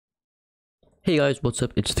Hey guys, what's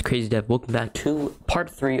up? It's the Crazy Dev. Welcome back to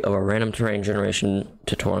part 3 of our random terrain generation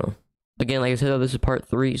tutorial. Again, like I said, this is part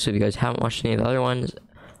 3, so if you guys haven't watched any of the other ones,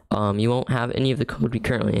 you won't have any of the code we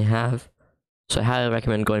currently have. So I highly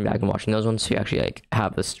recommend going back and watching those ones so you actually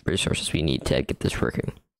have the resources we need to get this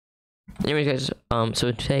working. Anyways guys,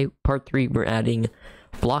 so today, part 3, we're adding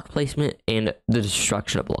block placement and the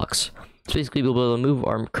destruction of blocks. So basically we'll be able to move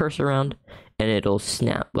our cursor around and it'll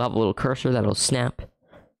snap. We'll have a little cursor that'll snap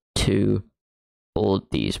to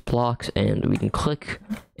hold these blocks, and we can click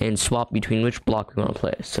and swap between which block we want to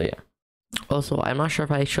play. So yeah. Also, I'm not sure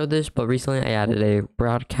if I showed this, but recently I added a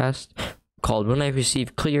broadcast called When I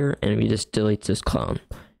Receive Clear, and we just delete this clone.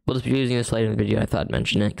 We'll just be using this later in the video. I thought I'd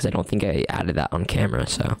mention it because I don't think I added that on camera.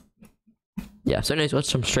 So yeah. So anyways,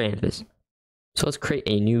 let's jump straight into this. So let's create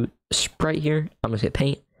a new sprite here. I'm gonna hit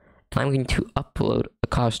paint, and I'm going to upload a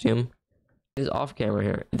costume. This is off camera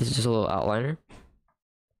here. This is just a little outliner.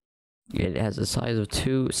 It has a size of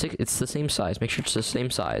 6. It's the same size. Make sure it's the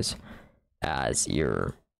same size as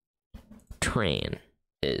your train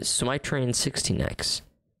is. So my train's 16x,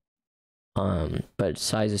 but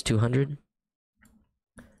size is 200.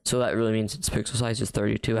 So that really means its pixel size is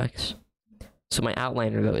 32x. So my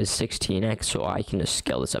outliner though is 16x, so I can just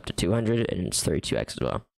scale this up to 200, and it's 32x as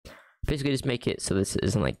well. Basically, just make it so this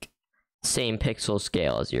isn't like same pixel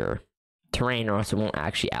scale as your terrain, or else it won't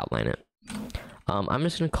actually outline it. I'm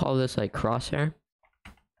just gonna call this like crosshair,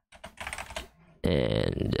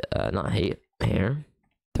 and not hair.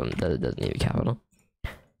 That doesn't need a capital.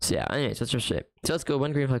 So yeah. Anyways, let's just shape. So let's go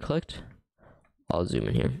one green if I clicked. I'll zoom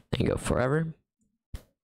in here and go forever,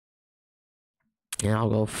 and I'll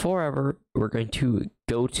go forever. We're going to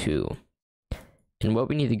go to, and what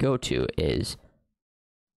we need to go to is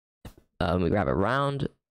we grab a round,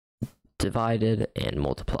 divided, and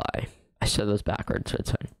multiply. I said those backwards, so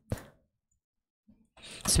it's fine.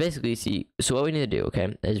 So basically, so what we need to do,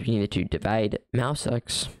 okay, is we need to divide mouse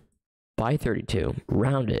x by 32,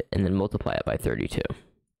 round it, and then multiply it by 32.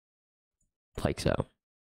 Like so.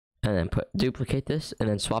 And then duplicate this, and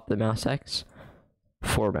then swap the mouse x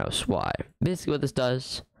for mouse y. Basically what this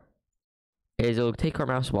does is it'll take our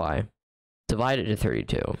mouse y, divide it to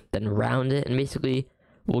 32, then round it, and basically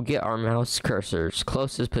we'll get our mouse cursor's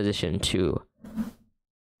closest position to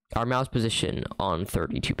our mouse position on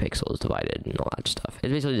 32 pixels divided and all that stuff. It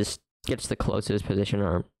basically just gets the closest position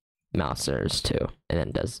our mouse is to, and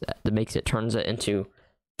then does that. It turns it into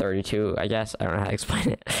 32, I guess. I don't know how to explain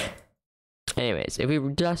it. Anyways, if we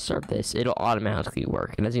just start this, it'll automatically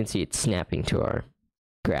work. And as you can see, it's snapping to our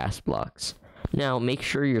grass blocks. Now, make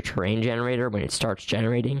sure your terrain generator, when it starts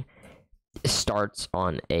generating, starts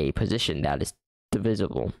on a position that is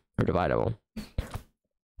divisible or dividable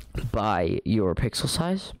by your pixel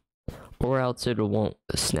size, or else it won't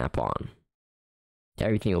snap on.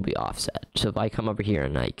 Everything will be offset. So if I come over here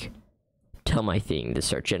and like tell my thing to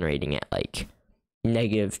start generating at like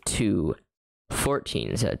 -214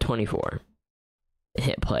 instead of 24,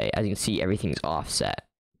 hit play, as you can see, everything's offset.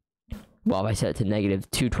 While if I set it to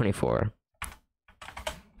 -224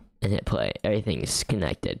 and hit play, everything's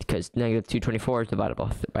connected because -224 is divided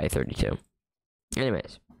by 32.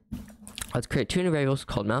 Anyways, let's create two new variables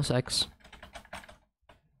called mouse x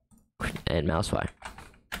and mouse y.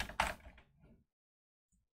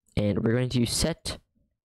 And we're going to set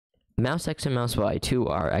mouse x and mouse y to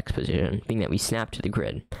our x position, being that we snap to the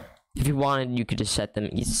grid. If you wanted, you could just set them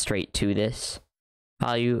straight to this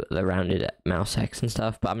value, the rounded mouse x and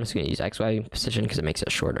stuff, but I'm just going to use xy position because it makes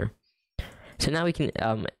it shorter. So now we can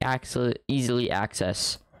easily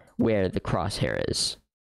access where the crosshair is.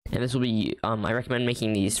 And this will be, I recommend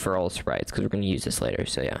making these for all sprites because we're going to use this later,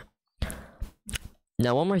 so yeah.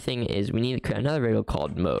 Now one more thing is we need to create another variable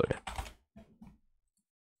called mode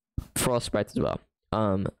for all sprites as well.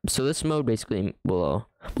 So this mode basically will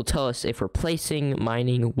tell us if we're placing,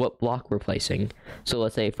 mining, what block we're placing. So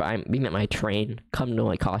let's say if I'm being at my train, come to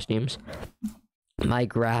my costumes, my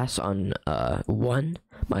grass on 1,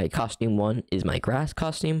 my costume 1 is my grass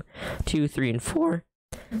costume, 2, 3, and 4.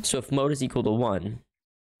 So if mode is equal to 1,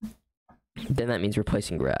 then that means we're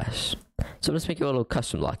placing grass. So I'm just making a little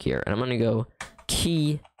custom block here, and I'm gonna go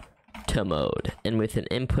key to mode, and with an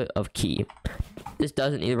input of key. This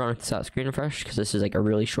doesn't need to run without screen refresh because this is like a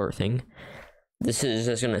really short thing. This is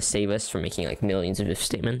just gonna save us from making like millions of if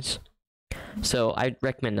statements. So I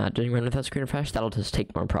recommend not doing run without screen refresh. That'll just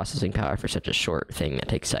take more processing power for such a short thing that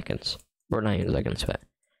takes seconds, or not even seconds, but.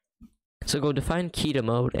 So go define key to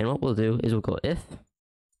mode, and what we'll do is we'll go if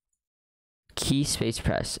key space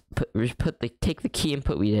press, take the key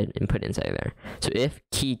input we did and put it inside there. So if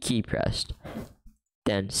key pressed,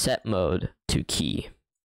 then set mode to key.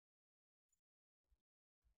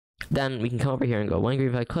 Then we can come over here and go when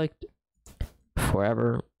green flag clicked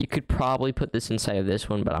forever. You could probably put this inside of this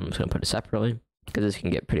one, but I'm just gonna put it separately because this can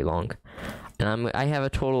get pretty long. And I have a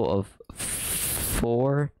total of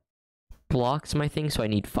 4 blocks in my thing, so I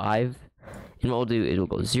need 5. And what we'll do is we'll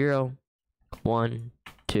go 0, 1,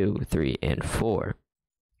 2, 3, and 4.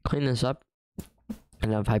 Clean this up.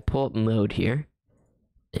 And now if I pull up mode here,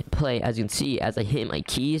 play, as you can see, as I hit my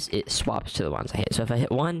keys, it swaps to the ones I hit. So if I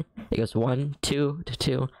hit 1, it goes 1, 2 to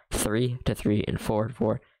 2, 3 to 3, and 4 to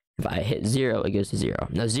 4. If I hit 0, it goes to 0.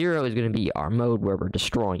 Now 0 is going to be our mode where we're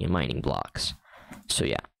destroying and mining blocks. So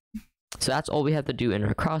yeah. So that's all we have to do in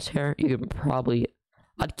our crosshair. You can probably,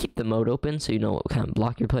 I'd keep the mode open so you know what kind of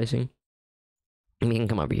block you're placing. And we can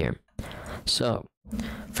come over here. So,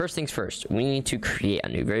 first things first, we need to create a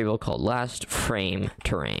new variable called last frame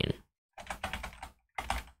terrain.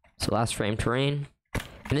 So last frame terrain,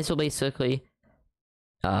 and this will basically,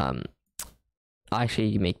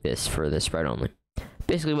 actually make this for the spread only.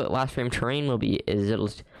 Basically what last frame terrain will be is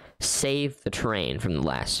it'll save the terrain from the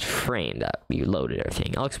last frame that we loaded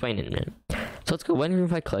everything. I'll explain in a minute. So let's go when green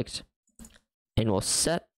flag clicked, and we'll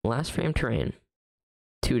set last frame terrain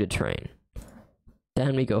to the terrain.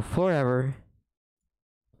 Then we go forever,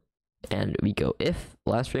 and we go if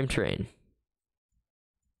last frame terrain,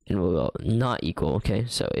 and we'll go not equal. Okay,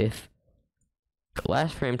 so if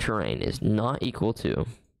last frame terrain is not equal to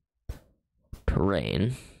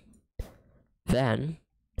terrain, then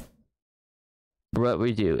what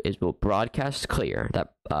we do is we'll broadcast clear,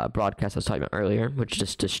 that broadcast I was talking about earlier, which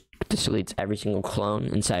just deletes every single clone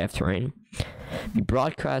inside of terrain. We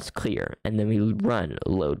broadcast clear, and then we run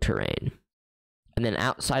load terrain. And then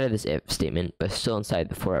outside of this if statement, but still inside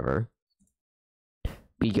the forever,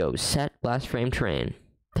 we go set last frame terrain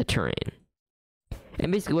to terrain.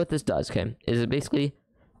 And basically what this does, okay, is it basically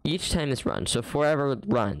each time this runs, so forever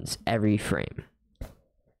runs every frame.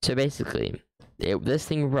 So basically, this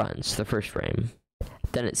thing runs the first frame,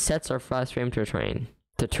 then it sets our last frame to terrain,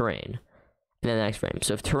 and then the next frame.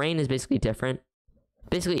 So if terrain is basically different,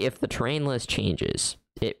 basically if the terrain list changes,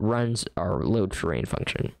 it runs our load terrain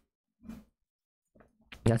function.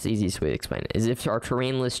 That's the easiest way to explain it, is if our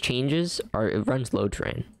terrain list changes, it runs load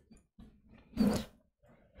terrain.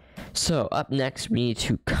 So up next, we need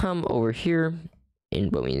to come over here,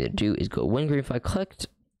 and what we need to do is go when green flag clicked,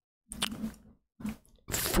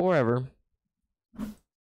 forever, and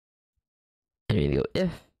we need to go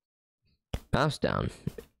if, mouse down,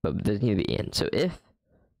 but there's need to be in, so if,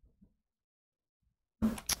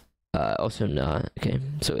 also not, okay,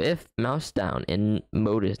 so if mouse down and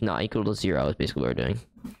mode is not equal to 0 is basically what we're doing.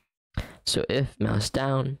 So if mouse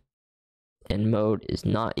down and mode is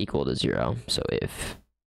not equal to 0, so if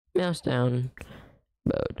mouse down,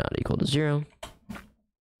 mode not equal to 0,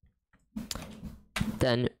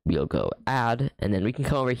 then we'll go add, and then we can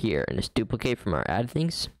come over here and just duplicate from our add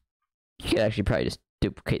things. You could actually probably just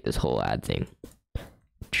duplicate this whole add thing.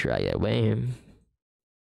 Drag it away.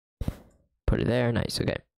 Put it there, nice,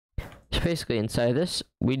 okay. So basically inside of this,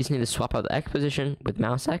 we just need to swap out the X position with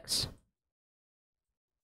mouse X,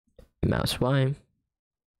 mouse Y,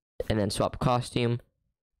 and then swap costume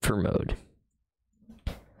for mode.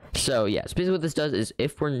 So yeah, so basically what this does is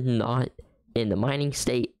if we're not in the mining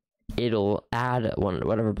state, it'll add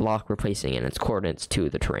whatever block we're placing in its coordinates to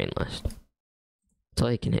the terrain list. So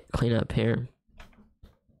I can hit clean up here,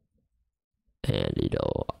 and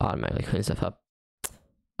it'll automatically clean stuff up.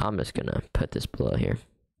 I'm just gonna put this below here.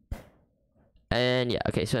 And yeah,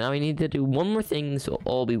 okay, so now we need to do one more thing, this will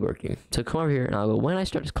all be working. So come over here, and I'll go when I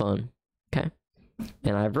start this clone, okay?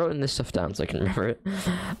 And I've written this stuff down so I can remember it.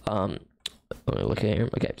 Let me look at here.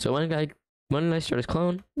 Okay, so when I start this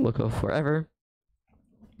clone, we'll go forever.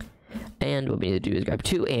 And what we need to do is grab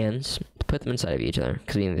 2 ands, put them inside of each other,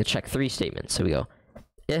 because we need to check 3 statements. So we go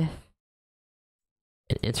if,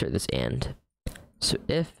 and insert this and. So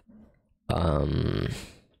if,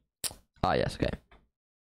 yes, okay.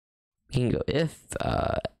 We can go if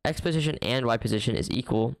X position and Y position is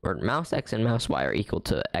equal, or mouse X and mouse Y are equal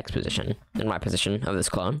to X position and Y position of this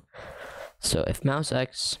clone. So if mouse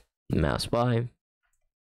X, mouse Y,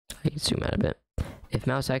 I can zoom out a bit. If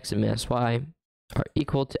mouse X and mouse Y are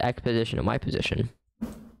equal to X position and Y position,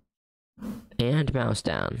 and mouse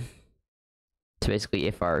down. So basically,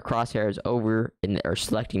 if our crosshair is over and are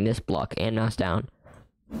selecting this block and mouse down,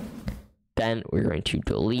 then we're going to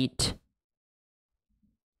delete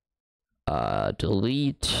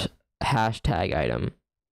hashtag item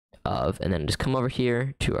of, and then just come over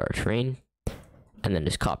here to our terrain, and then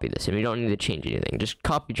just copy this. And we don't need to change anything. Just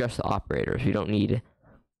copy just the operators. We don't need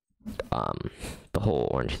the whole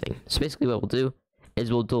orange thing. So basically, what we'll do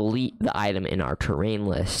is we'll delete the item in our terrain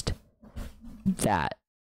list that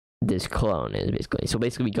this clone is basically. So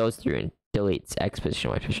basically it goes through and deletes X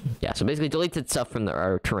position, Y position. Yeah, so basically deletes itself from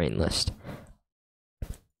our terrain list.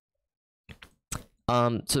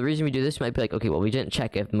 So the reason we do this might be like, okay, well, we didn't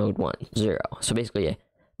check if mode 1, 0. So basically, yeah,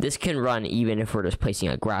 this can run even if we're just placing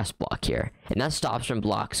a grass block here. And that stops from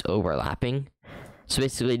blocks overlapping. So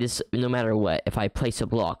basically, this, no matter what, if I place a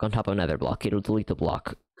block on top of another block, it'll delete the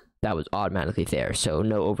block that was automatically there. So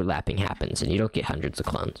no overlapping happens, and you don't get hundreds of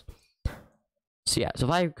clones. So yeah, so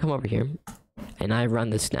if I come over here, and I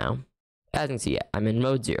run this now, as you can see, yeah, I'm in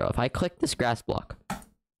mode 0. If I click this grass block,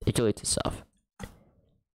 it deletes itself.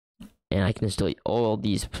 And I can just delete all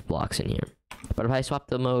these blocks in here. But if I swap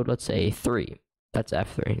to mode, let's say 3, that's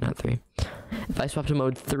F3, not 3. If I swap to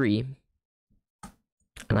mode 3,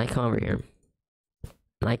 and I come over here,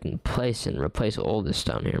 and I can place and replace all this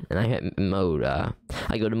down here, and I hit mode,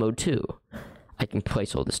 I go to mode 2, I can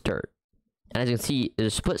place all this dirt. And as you can see,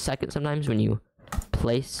 there's a split second sometimes when you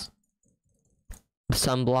place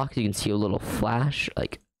some blocks, you can see a little flash,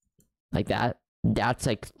 like that. That's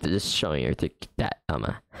like this showing you that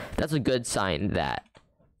that's a good sign that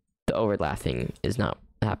the overlapping is not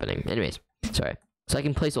happening. Anyways, sorry. So I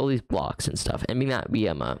can place all these blocks and stuff, and being that we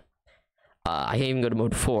I can even go to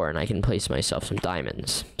mode 4 and I can place myself some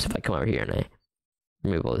diamonds. So if I come over here and I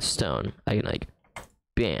remove all this stone, I can like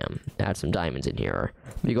bam, add some diamonds in here, or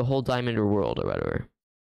make a whole diamond or world or whatever.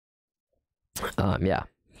 Yeah.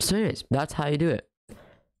 So anyways, that's how you do it.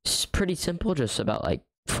 It's pretty simple, just about like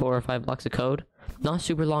 4 or 5 blocks of code. Not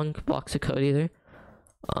super long blocks of code either.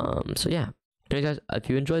 So yeah. Anyways, guys, if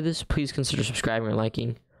you enjoyed this, please consider subscribing or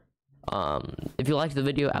liking. If you liked the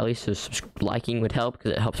video, at least liking would help,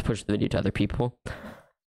 because it helps push the video to other people.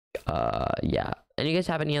 Yeah. And you guys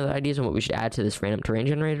have any other ideas on what we should add to this random terrain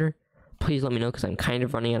generator? Please let me know, because I'm kind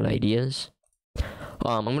of running out of ideas.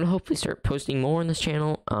 I'm gonna hopefully start posting more on this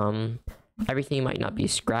channel. Everything might not be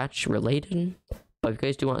Scratch related, but if you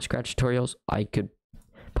guys do want Scratch tutorials, I could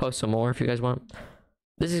post some more if you guys want.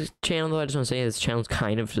 This is channel, though, I just want to say this channel is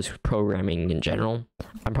kind of just programming in general.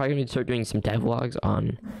 I'm probably going to start doing some devlogs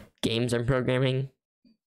on games I'm programming.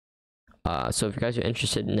 So if you guys are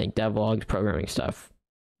interested in like devlogs, programming stuff,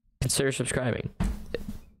 consider subscribing.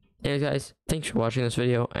 Anyways, guys, thanks for watching this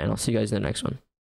video, and I'll see you guys in the next one.